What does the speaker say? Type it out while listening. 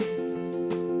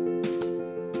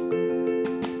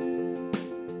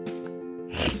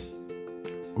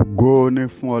Ògo ni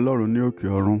fún Ọlọ́run ní òkè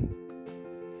ọ̀run.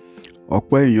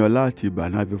 Ọpẹ́ ìyìn ọlá àti ìbà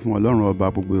ni a fi fún Ọlọ́run ọba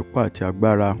gbogbo ipá àti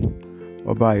agbára,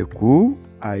 ọba àìkú,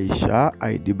 àìsá,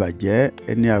 àìdìbàjẹ́,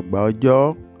 ẹni àgbà ọjọ́,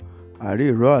 àrí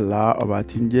ìró àlá, ọba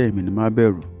tí ń jẹ́ èmi ni má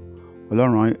bẹ̀rù.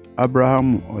 Ọlọ́run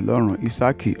Ábúráhámù, Ọlọ́run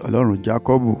Ísákì, Ọlọ́run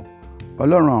Jákọ́bù,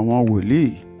 Ọlọ́run àwọn wòlíì,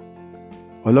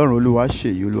 Ọlọ́run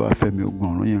Olúwaṣèyí, Olúwafẹ́mi ogun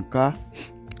ọ̀run yín ká.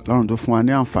 Ọlọ́run tó fún wa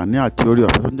ní àǹfààní àti oore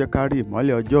ọ̀fẹ́ tó ń jẹ́ ká rí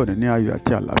ìmọ́lẹ̀ ọjọ́ òní ní ayọ̀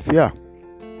àti àlàáfíà.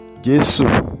 Jésù,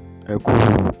 ẹ kú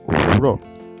òwúrọ̀.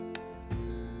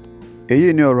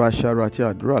 Èyí ni ọ̀rọ̀ àṣàrò àti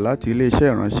àdúrà láti iléeṣẹ́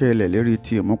ìránṣẹ́ ilẹ̀ lérí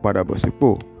ti ìmúpadàbọ̀sípò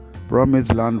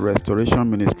Promise Land Restoration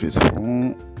Ministries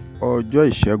fún ọjọ́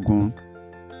ìṣẹ́gun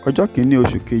ọjọ́ kìíní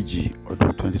oṣù kejì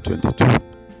ọdún 2022.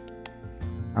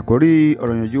 Àkórí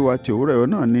ọ̀rọ̀ ìyànjú wa ti òwúrọ̀ yìí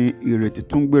náà ni ìrètí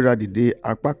tún gbéra dìde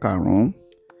apá karùn-ún.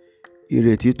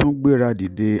 Ìrètí tún gbéra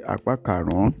dìde apá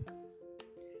karùn-ún.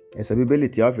 Ẹsẹ̀ bíbélì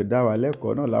tí a fi dá wa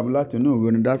lẹ́kọ̀ọ́ náà lámú láti inú ìwé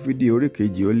orin Dáfídì orí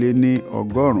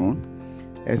 280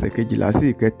 ẹsẹ̀ 12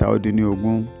 sí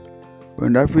 13.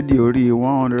 Orin Dáfídì orí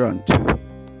 102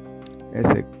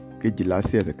 ẹsẹ̀ 12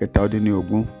 sí ẹsẹ̀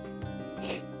 13.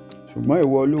 Ṣùgbọ́n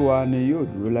ìwọ Olúwa ni yóò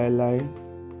dúró láéláé,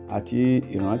 àti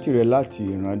ìrántí rẹ láti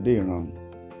ìran dé ìran.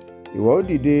 Ìwọ ó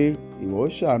dìde, ìwọ ó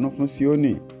ṣàánú fún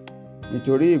Síónì,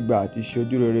 nítorí ìgbà àti ṣe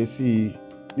ojú rere sí i.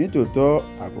 Nítòótọ́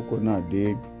àkókò náà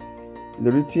dé,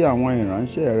 nítorí tí àwọn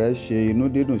ìránṣẹ́ rẹ̀ ṣe inú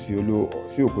dídùn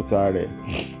sí òkúta rẹ̀,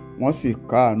 wọ́n sì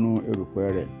káàánú erùpẹ̀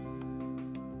rẹ̀.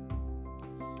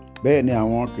 Bẹ́ẹ̀ ni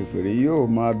àwọn kèfèrí yóò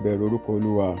máa bẹ̀rù orúkọ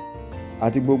Olúwa,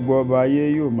 àti gbogbo ọba ayé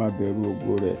yóò máa bẹ̀rù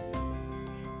ògo rẹ̀.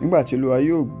 Nígbà tí Olúwa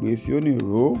yóò gbé Síónì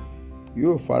ró,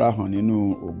 yóò farahàn nínú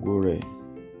ògo rẹ̀.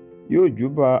 Yóò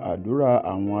júbà àdúrà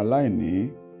àwọn aláìní,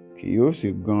 kì yóò sì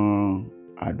gan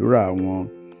àdúrà wọn.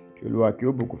 Kí Olúwa kí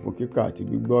ó bùkún fún kíkà àti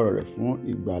gbígbọ́ ọ̀rọ̀ rẹ̀ fún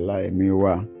ìgbàlà ẹ̀mí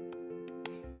wa.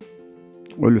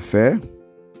 Olùfẹ́,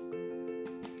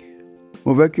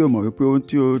 mo fẹ́ kí o mọ̀ wípé ohun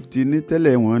tí o ti ní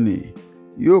tẹ́lẹ̀ wọn ni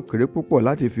yóò kéré púpọ̀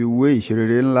láti fi wé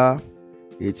ìṣerere ńlá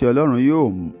èyí tí Ọlọ́run yóò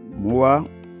mú wá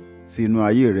sí inú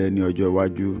ayé rẹ ní ọjọ́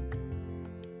iwájú.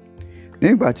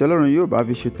 Nígbà tí Ọlọ́run yóò bá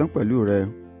fi ṣetán pẹ̀lú rẹ,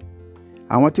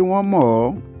 àwọn tí wọ́n mọ̀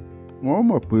ọ́, wọ́n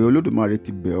mọ̀ pé Olódùmarè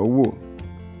ti bẹ̀ ọ́ wò.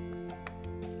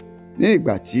 Ní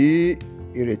ìgbà tí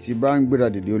ìrètí bá ń gbéra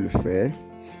dìde olùfẹ́,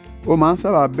 ó máa ń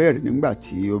sábà bẹ̀rẹ̀ nígbà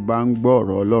tí o bá ń gbọ́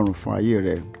ọ̀rọ̀ Ọlọ́run fún ayé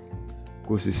rẹ.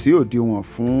 Kò sì sí òdiwọ̀n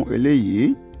fún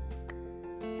eléyìí.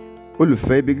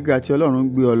 Olùfẹ́, ibi gíga tí Ọlọ́run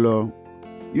gbé ọ lọ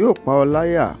yóò pa ọ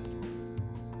láyà.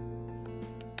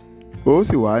 Ó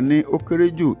sì wá ní ó kéré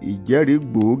jù ìjẹ́rìí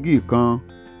gbòógì kan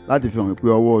láti fi hàn pé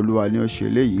ọwọ́ Olúwa ni ó ṣe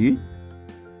eléyìí.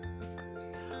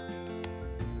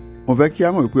 Mo fẹ́ kí a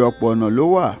mọ̀ wípé ọ̀pọ̀ ọ̀nà ló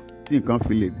wà tí nǹkan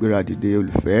fi lè gbéra dìde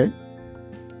olùfẹ́.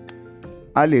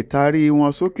 A lè taari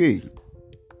wọn sókè.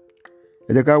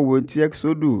 Ẹ jẹ́ ká wo ohun tí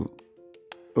Ẹ́kísódù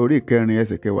orí 4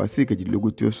 ẹsẹ̀ 10 sí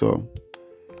 12 tí ó sọ.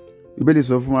 Bíbélì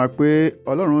sọ fún wa pé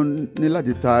Ọlọ́run ní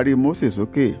láti taari Mósè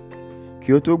sókè kí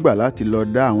ó tó gbà láti lọ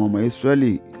dá àwọn ọmọ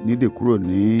Ísírẹ́lì nídè kúrò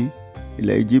ní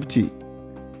ilẹ̀ Íjíbítì.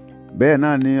 Bẹ́ẹ̀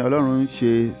náà ni Ọlọ́run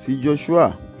ṣe sí Jóṣúà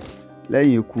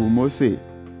lẹ́yìn ikú Mósè.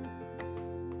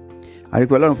 Àrí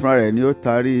pé Ọlọ́run fúnra rẹ̀ ni ó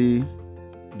taari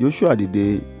Jóṣúà dìde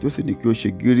tó sì ní kí ó ṣe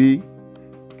gírí,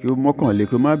 kí ó mọ́kànlé,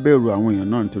 kí ó má bẹ̀rù àwọn èèyàn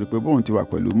náà, nítorí pé bóun ti wà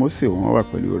pẹ̀lú Mósè, wọ́n wà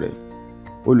pẹ̀lú rẹ̀.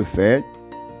 Olùfẹ́,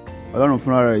 Ọlọ́run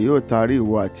fúnra rẹ̀ yóò taari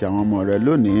ìwọ àti àwọn ọmọ rẹ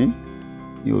lónìí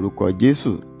ní orúkọ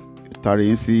Jésù. Yóò taari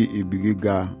yín sí ibi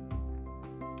gíga.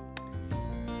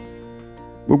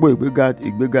 Gbogbo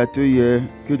ìgbéga tí ó yẹ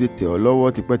kí ó ti tẹ̀ ọ́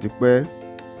lọ́wọ́ tipẹ́tipẹ́,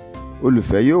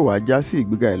 olùfẹ́, yóò wá já sí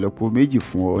ìgbéga ìlọ́po méjì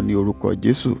fún ọ ní orúkọ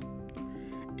Jésù.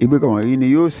 Ìgbéga wọ̀nyí ni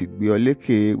yóò sì gbé ọ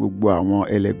lékè gbogbo àwọn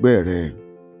ẹlẹgbẹ́ rẹ.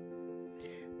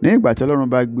 Ní ìgbà tí Ọlọ́run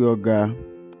bá gbé ọ ga,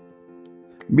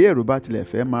 bí ẹ̀rù bá tilẹ̀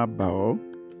fẹ́ máa bà ọ́,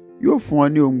 yóò fún ọ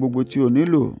ní ohun gbogbo tí o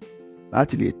nílò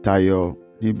láti lè tayọ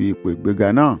níbi ipò ìgbéga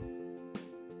náà.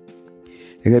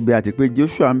 Gẹ́gẹ́ bí a ti pé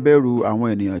Jóṣúà ń bẹ̀rù àwọn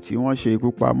ènìyàn tí wọ́n ṣe ikú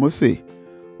pa Mósè,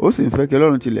 ó sì ń fẹ́ kí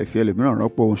Ọlọ́run tilẹ̀ fi ẹlòmíràn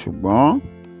rọ́pò òun, ṣùgbọ́n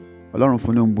Ọlọ́run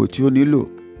fún ní ohun gbogbo tí ó nílò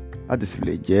láti sì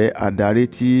lè jẹ́ adarí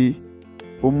tí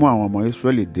ó mú àwọn ọmọ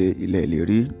Ísírẹ́lì dé ilẹ̀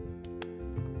ìlérí.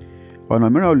 Ọ̀nà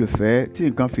mìíràn olùfẹ́ tí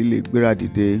nǹkan fi lè gbéra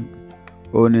dìde,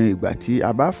 ó ní ìgbà tí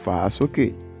a bá fà á sókè.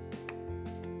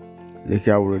 Jẹ́ kí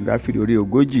a wo orin Dáfídì orí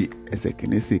 40 ẹsẹ̀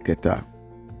 1 sí 3.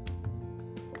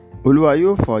 Olúwa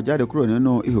yóò fà ọ́ jáde kúrò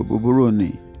nínú ihò búburú nì,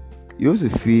 yóò sì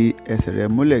fi ẹsẹ̀ rẹ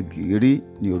múlẹ̀ gírí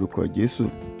ní orúkọ Jésù.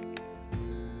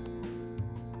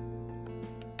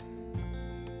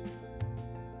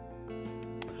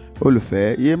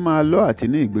 Olùfẹ́, yé máa lọ́ àti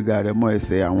ní ìgbéga rẹ mọ́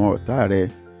ẹsẹ̀ àwọn ọ̀tá rẹ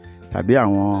tàbí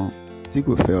àwọn tí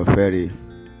kò fẹ́ ọ fẹ́re.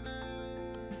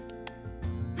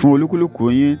 Fún olúkúlùkù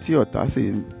yín tí ọ̀tá sì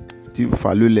ti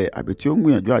fà lulẹ̀ àbí tí ó ń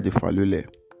gbìyànjú àti fà lulẹ̀,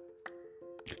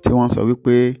 tí wọ́n sọ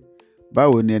wípé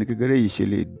báwo ni ẹni kékeré yìí ṣe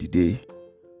lè dìde.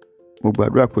 Mo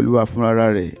gbàdúrà pé Olúwa fúnra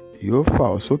rẹ̀ yóò fà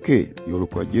ọ́ sókè ní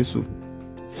orúkọ Jésù.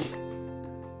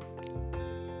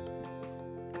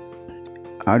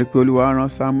 A rí pé Olúwa rán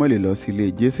Sámúẹ́lì lọ sí ilé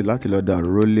Jésè láti lọ dà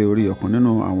òróró lé orí ọ̀kan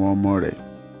nínú àwọn ọmọ rẹ̀.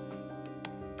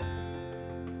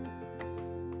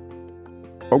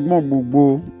 Ọgbọ́n gbogbo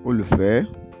olùfẹ́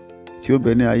tí ó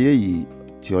bẹ ní ayé yìí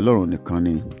ti Ọlọ́run nìkan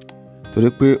ni, torí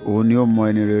pé òun ni ó mọ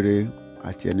ẹni rere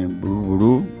àti ẹni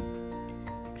búburú.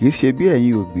 Kì í ṣe bí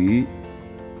ẹ̀yin òbí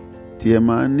tí ẹ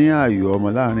máa ń ní ààyò ọmọ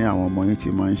láàrin àwọn ọmọ yín ti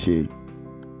máa ń ṣe.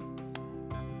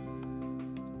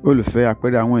 Olùfẹ́,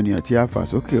 àpẹẹrẹ àwọn ènìyàn tí a fà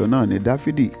sókè náà ni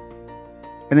Dáfídì,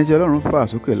 ẹni tí Ọlọ́run fà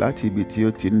sókè láti ibi tí ó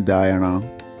ti ń da ẹran,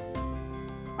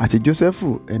 àti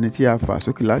Jósẹ́fù, ẹni tí a fà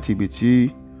sókè láti ibi tí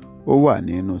ó wà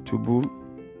nínú túbú.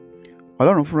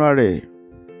 Ọlọ́run fúnra rẹ̀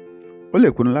ó lè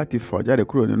pinnu láti fà ọ́ jáde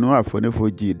kúrò nínú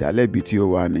àfonífojì ìdálẹ́bi tí ó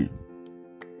wà ní.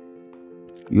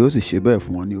 Yóò sì ṣe bẹ́ẹ̀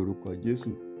fún wọn ní orúkọ Jésù.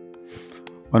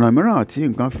 Ọ̀nà mìíràn tí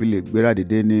nǹkan fi lè gbéra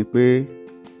dìde ni pé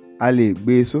a lè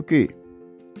gbé e sókè.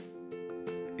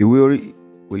 Ìwé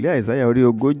wòlíì Àìsáyà orí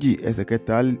 40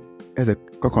 ẹsẹ̀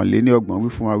 21 wí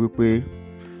fún wa wípé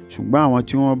ṣùgbọ́n àwọn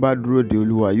tí wọ́n bá dúró de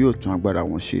Olúwa yóò tún agbára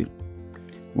wọn ṣe.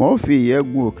 Wọn ó fi ìyẹ́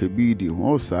gun òkè bí idì, wọn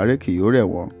ó sáré kì yóò rẹ̀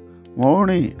wọ́n, wọn ó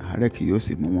rìn àárẹ̀ kì yóò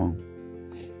sì mú wọn.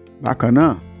 Bákan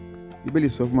náà, Bíbélì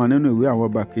sọ fún wa nínú ìwé àwọn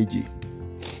ọba kejì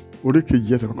orí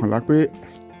 2 ẹsẹ̀ 11 pé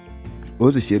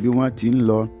ó sì ṣe bí wọ́n ti ń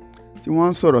lọ tí wọ́n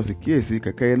ń sọ̀rọ̀ sí kíyèsí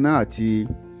kẹ̀kẹ́ iná àti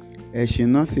ẹṣin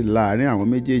náà sì láàrin àwọn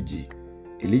méjèèjì,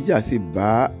 Èlíjà sì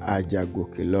bá àjà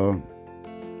gòkè lọ.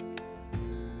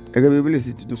 Gẹ́gẹ́ bí Bíbélì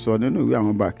sì tún sọ nínú ìwé àwọn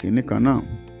ọba kìíní kan náà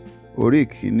orí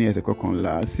 1 ẹsẹ̀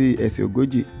 11 sí ẹsẹ̀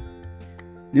 40.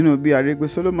 Nínú bí a rí pé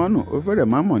Sólómọ́nù ó fẹ́rẹ̀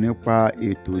má mọ̀ nípa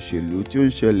ètò òṣèlú tí ó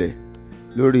ń ṣẹlẹ̀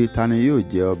lórí ta ni yóò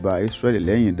jẹ ọba Ísírẹ́lì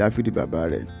lẹ́yìn Dáfídì bàbá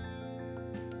rẹ̀.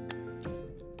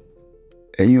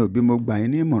 Ẹ̀yin òbí, mo gbà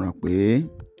yín ní ìmọ̀ràn pé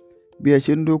bí ẹ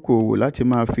ṣe ń dókòwò láti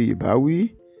máa fi ìbáwí,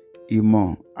 ìmọ̀,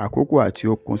 àkókò àti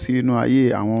okun sí inú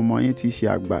ayé àwọn ọmọ yín tí ṣe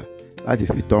àgbà láti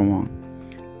fi tọ́ wọn,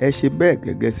 ẹ ṣe bẹ́ẹ̀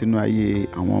gẹ́gẹ́ sínú ayé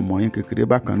àwọn ọmọ yín kékeré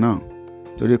bákan náà,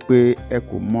 torí pé ẹ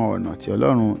kò mọ ọ̀nà tí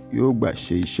Ọlọ́run yóò gbà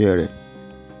ṣe iṣẹ́ rẹ̀.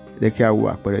 Ẹ jẹ́ kí a wo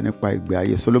àpẹẹrẹ nípa ìgbé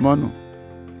ayé Sólómọ́nù.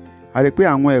 A rí pé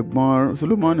àwọn ẹ̀gbọ́n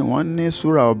Sólómọ́nù wọ́n ní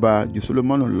súrà ọba ju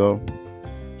Sólómọ́nù lọ,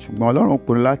 ṣùgbọ́n Ọlọ́run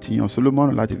pinnu láti yan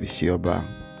Sólómọ́nù láti fi ṣe ọba.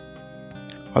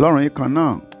 Ọlọ́run yìí kan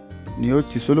náà ni ó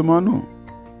ti Sólómọ́nù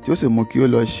tí ó sì mú kí ó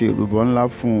lọ ṣe ìrúbọ ńlá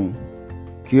fún un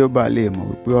kí ó bá lè mọ̀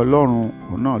wípé Ọlọ́run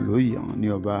òun náà ló yàn án ní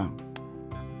ọba.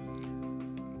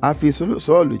 A fi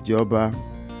Sọ́ọ̀lù jẹ ọba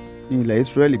ní ilẹ̀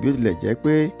Ísírẹ́lì bí ó tilẹ̀ jẹ́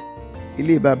pé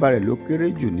ilé bàbá rẹ̀ ló kéré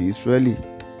jù ní Ísírẹ́lì.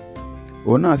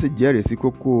 Òun náà sì jẹ́rìí sí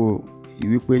kókó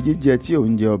ìwípé jíjẹ tí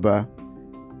òun jẹ ọba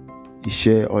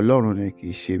iṣẹ́ Ọlọ́run ni, kì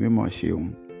í ṣe mímọ̀ ṣe òun.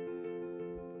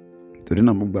 Torí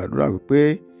náà mo gbàdúrà wípé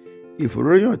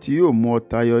ìfòróyàn tí yóò mú ọ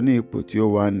tayọ ní ipò tí ó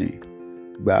wà ní,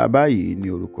 gbà á báyìí ní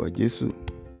orúkọ Jésù.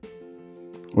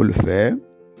 Olùfẹ́,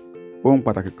 ohun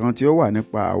pàtàkì kan tí ó wà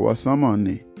nípa àwọsánmọ̀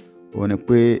ni òun ni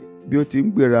pé bí ó ti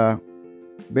ń gbéra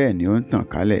bẹ́ẹ̀ ni ó ń tàn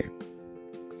kálẹ̀.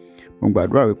 Mo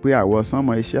gbàdúrà wípé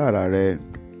àwọsánmọ̀ iṣẹ́ àrà rẹ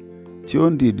tí ó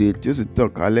ń dìde tí ó sì tàn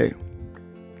kálẹ̀,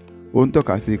 ó ń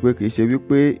tọ́ka sí pé kì í ṣe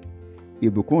wípé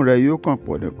ìbùkún rẹ yóò kàn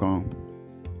pọ̀ nìkan,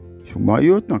 ṣùgbọ́n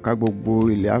yóò tàn ká gbogbo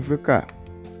ilẹ̀ Áfíríkà,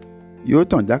 yóò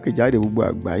tàn jákèjádò gbogbo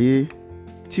àgbáyé,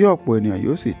 tí ọ̀pọ̀ ènìyàn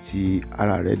yóò sì ti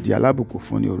ara rẹ̀ di alábùkún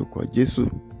fún ní orúkọ Jésù.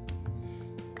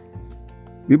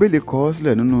 Bíbélì kọ ọ́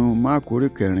sílẹ̀ nínú Máàkù orí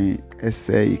 4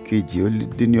 ẹsẹ̀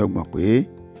 2:30 pé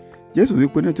Jésù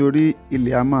wípé nítorí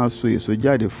ilẹ̀ a máa so èso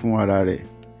jáde fún ara rẹ̀,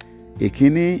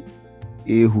 èkíní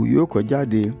èhù yóò kọ́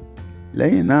jáde,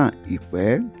 lẹ́yìn náà ìpẹ́,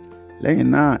 lẹ́yìn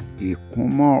náà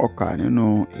ìkúnmọ́ ọkà nínú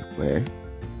ìpẹ́.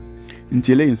 Ntí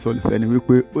eléyìí sọ olùfẹ́ ni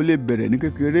wípé ó lè bẹ̀rẹ̀ ní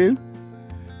kékeré,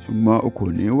 ṣùgbọ́n o kò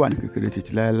ní wà ní kékeré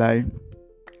títí láéláé.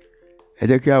 Ẹ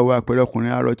jẹ́ kí a wo àpẹẹrẹ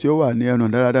ọkùnrin arọ tí ó wà ní ẹnu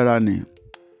dáradára ni.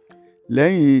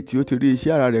 Lẹ́yìn tí ó ti rí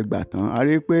iṣẹ́ ara rẹ̀ gbà tán, a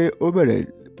rí pé ó bẹ̀rẹ̀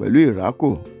pẹ̀lú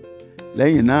ìrákò,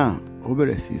 lẹ́yìn náà ó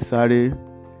bẹ̀rẹ̀ sí sáré,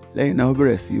 lẹ́yìn náà ó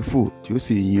bẹ̀rẹ̀ sí fò tí ó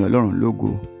sì yin Ọlọ́run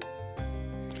lógo.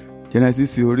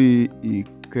 Jẹ́nẹ́sísì orí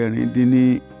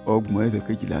 26 ẹsẹ̀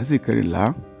 12 sí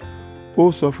 14 ó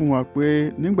sọ fún wa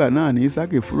pé nígbà náà ni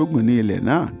Ísákì fúrúgbìn ní ilẹ̀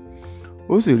náà,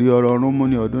 ó sì rí ọrọ̀ ọ̀run mú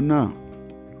ní ọdún náà.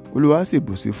 Olúwa sì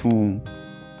bùsí fún un,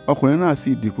 ọkùnrin náà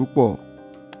sì di púpọ̀,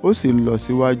 ó sì ń lọ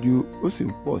síwájú, ó sì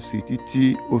ń pọ̀ sí títí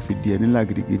ó fi di ẹni ńlá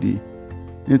gidigidi,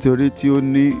 nítorí tí ó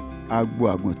ní agbo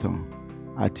àgùntàn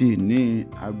àti ìní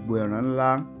agbo ẹran ńlá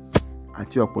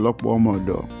àti ọ̀pọ̀lọpọ̀ ọmọ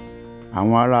ọ̀dọ̀.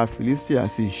 Àwọn ará Filistia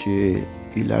sì ṣe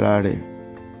ìlara rẹ̀.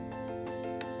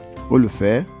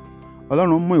 Olùfẹ́,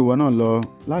 Ọlọ́run mú ìwọ náà lọ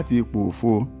láti ipò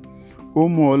òfo, ó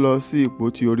mú ọ lọ sí ipò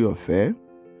ti oore ọ̀fẹ́.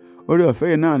 Oore ọ̀fẹ́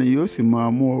yìí náà ni yóò sì máa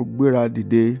mú ọ gbéra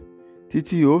dìde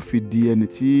títí ó fi di ẹni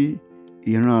tí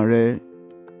ìran rẹ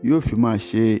yóò fi máa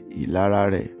ṣe ìlara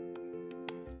rẹ̀,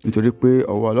 nítorí pé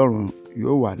ọwọ́ Ọlọ́run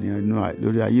yóò wà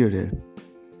lórí ayé rẹ.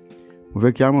 Mo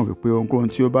fẹ́ kí a mọ̀ wípé ohunkóhun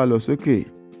tí ó bá lọ sókè,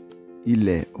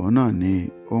 ilẹ̀ òun náà ni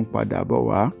ó ń padà bọ̀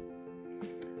wá.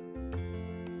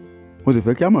 Mo sì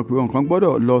fẹ́ kí a mọ̀ pé nǹkan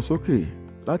gbọ́dọ̀ lọ sókè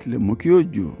láti lè mú kí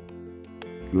òjò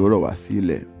kí ó rọ̀ wá sí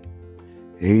ilẹ̀.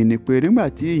 Èyí ni pé nígbà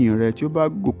tí ìyìn rẹ tí ó bá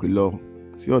gòkè lọ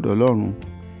sí ọ̀dọ̀ Ọlọ́run,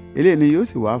 eléyìí ni yóò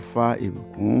sì wá fa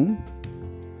ìbùkún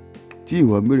tí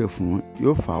ìwọ ń béèrè fún,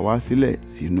 yóò fà wá sílẹ̀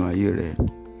sínú ayé rẹ.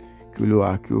 Kí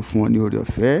Olúwa kí ó fún ọ ní oore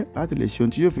ọ̀fẹ́ láti lè ṣe ohun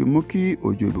tí yóò fi mú kí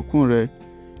òjò ìbùkún rẹ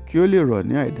kí ó lè rọ̀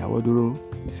ní àìdáwọ́dúró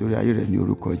sí orí ayé rẹ ní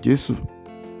orúkọ Jésù.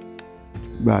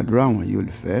 Gba àdúrà wọ̀nyí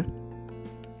olùfẹ́.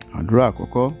 Àdúrà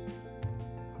àkọ́kọ́.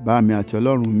 Bàbá mi àti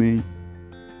Ọlọ́run mi,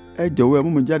 ẹ jọ̀wọ́ ẹ mú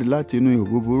mi jáde láti inú ihò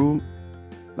búburú,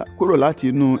 kúrò láti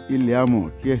inú ilẹ̀ amọ̀,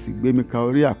 kí ẹ sì gbé mi ka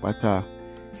orí àpáta,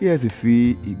 kí ẹ sì fi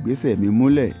ìgbésẹ̀ mi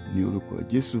múlẹ̀ ní orúkọ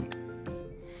Jésù.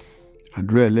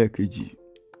 Àdúrà ẹlẹ́ẹ̀kejì.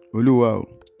 Olúwa o,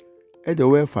 ẹ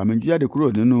jọ̀wọ́ ẹ fà mí jáde kúrò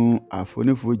nínú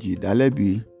àfonífojì ìdálẹ́bi,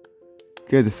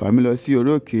 kí ẹ sì fà mí lọ sí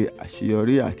orí òkè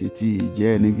àṣeyọrí àti ti ìjẹ́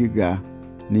ẹni gíga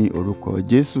ní orúkọ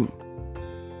Jésù.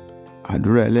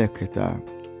 Àdúrà ẹlẹ́ẹ̀kẹta.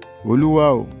 Olúwa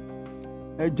o,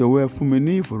 ẹ jọ̀wọ́ ẹ fún mi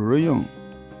ní ìfòróróyàn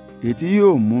èyí tí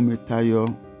yóò mú mi tayọ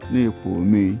ní ipò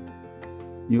mi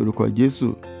ní orúkọ Jésù.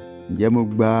 Ǹjẹ́ mo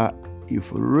gba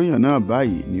ìfòróróyàn náà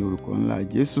báyìí ní orúkọ ńlá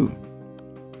Jésù.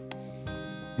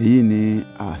 Èyí ni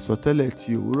àsọtẹ́lẹ̀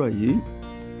ti òwúrọ̀ yìí.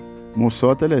 Mo sọ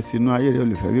tẹ́lẹ̀ sínú ayé rẹ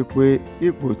olùfẹ́ wípé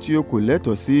ipò tí o kò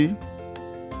lẹ́tọ̀ọ́ sí,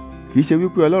 kì í ṣe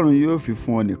wípé Ọlọ́run yóò fi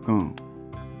fún ọ nìkan,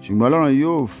 ṣùgbọ́n Ọlọ́run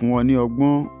yóò fún ọ ní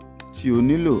ọgbọ́n tí o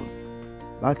nílò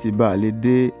láti bá a lè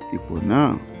dé ipò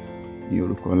náà ní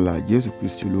orúkọ ńlá Jésù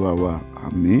Kristi Olúwa wa.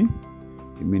 Àmín.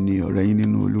 Èmi ni ọ̀rẹ́ yín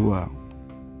nínú Olúwa,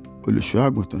 olùṣọ́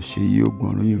àgùntàn Ṣèyí Ogun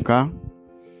Ọ̀rúnyìnká.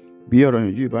 Bí ọ̀rọ̀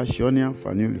yìí bá ṣe ọ́ ní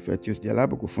àǹfààní olùfẹ́ tí o sì jẹ́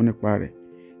alábùkún fún nípa rẹ̀,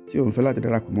 tí o ń fẹ́ láti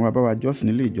darapọ̀ mọ́ wa bá wa jọ́sìn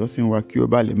nílé ìjọsìn wa kí o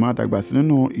bá lè máa dàgbà sí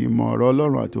nínú ìmọ̀ ọ̀rọ̀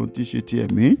Ọlọ́run àti ohun tí í ṣe ti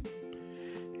ẹ̀mí.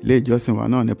 Ilé ìjọsìn wa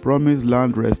náà ni Promise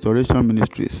Land Restoration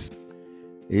Ministries,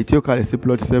 èyí tí ó kalẹ̀ sí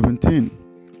plot 17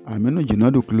 Aminu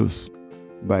Jinadu Close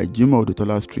by Jimoh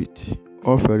Odutola Street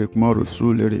off Eric Moore Road,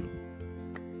 Surulere.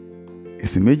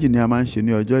 Ìsìn méjì ni a máa ń ṣe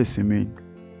ní ọjọ́ ìsinmi.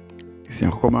 Ìsìn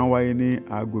àkọ́kọ́ máa ń wáyé ní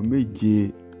aago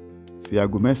 7 sí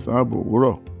aago 9 àbọ̀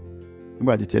òwúrọ̀,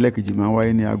 nígbà tí ẹlẹ́ẹ̀kejì máa ń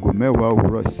wáyé ní aago 10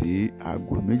 òwúrọ̀ sí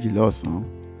aago 12 ọ̀sán.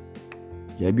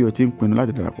 Jẹ́ bí o ti ń pinnu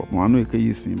láti darapọ̀ mọ́ àánú èkéyìí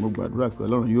ìsìn, mo gbàdúrà pé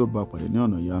Ọlọ́run yóò bá pàdé ní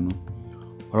ọ̀nà ìyanu.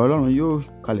 Ọ̀rọ̀ Ọlọ́run yóò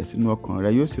kalẹ̀ sínú ọkàn rẹ,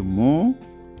 yóò sì mú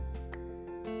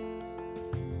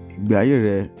ìgbé ayé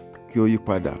rẹ kí ó yí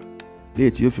padà,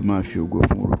 léyìí tí yóò fi máa fi ògo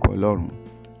fún orúkọ Ọlọ́run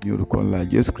ní orúkọ ńlá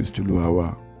Jésù Kristi Olúwa wa.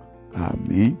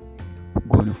 Àmín.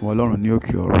 Ògo ni fún Ọlọ́run ní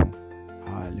òkè ọ̀run.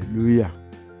 Hallelujah.